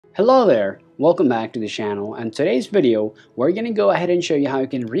Hello there, welcome back to the channel, and today's video we're going to go ahead and show you how you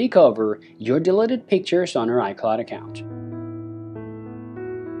can recover your deleted pictures on your iCloud account.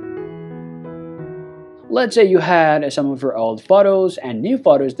 Let's say you had some of your old photos and new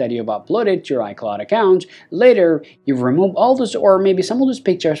photos that you've uploaded to your iCloud account. Later, you've removed all those or maybe some of those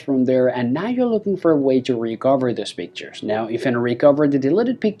pictures from there, and now you're looking for a way to recover those pictures. Now, if you want to recover the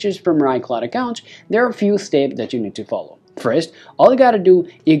deleted pictures from your iCloud account, there are a few steps that you need to follow. First, all you gotta do,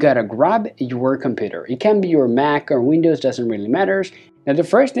 you gotta grab your computer. It can be your Mac or Windows, doesn't really matter. Now the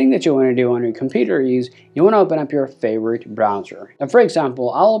first thing that you want to do on your computer is you want to open up your favorite browser. Now for example,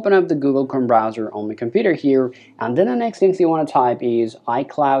 I'll open up the Google Chrome browser on my computer here, and then the next thing you want to type is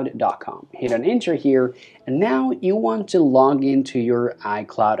iCloud.com. Hit on enter here, and now you want to log into your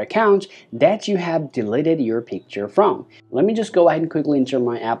iCloud account that you have deleted your picture from. Let me just go ahead and quickly enter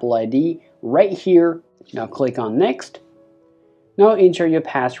my Apple ID right here. Now click on next. Now enter your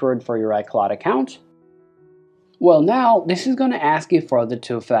password for your iCloud account. Well, now this is going to ask you for the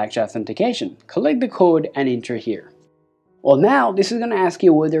two-factor authentication. Collect the code and enter here. Well, now this is going to ask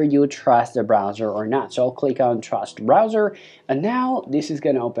you whether you trust the browser or not. So I'll click on trust browser, and now this is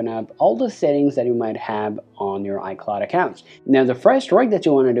going to open up all the settings that you might have on your iCloud accounts. Now the first trick that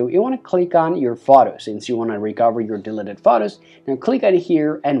you want to do, you want to click on your photos since you want to recover your deleted photos. Now click on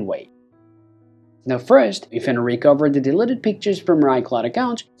here and wait. Now first, if you want to recover the deleted pictures from your iCloud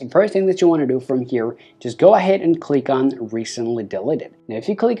account, the first thing that you want to do from here, just go ahead and click on recently deleted. Now if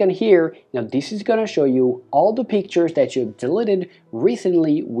you click on here, now this is going to show you all the pictures that you've deleted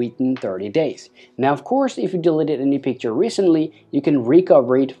recently within 30 days. Now of course, if you deleted any picture recently, you can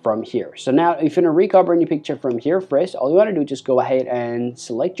recover it from here. So now if you want to recover any picture from here, first, all you want to do is just go ahead and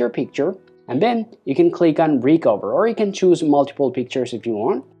select your picture, and then you can click on recover, or you can choose multiple pictures if you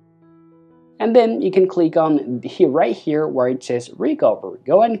want. And then you can click on here, right here where it says recover.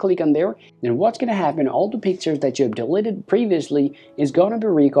 Go ahead and click on there. Then what's going to happen, all the pictures that you have deleted previously is going to be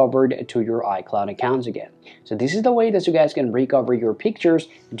recovered to your iCloud accounts again. So this is the way that you guys can recover your pictures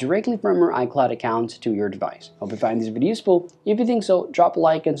directly from your iCloud account to your device. Hope you find this video useful. If you think so, drop a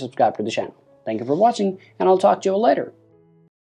like and subscribe to the channel. Thank you for watching, and I'll talk to you later.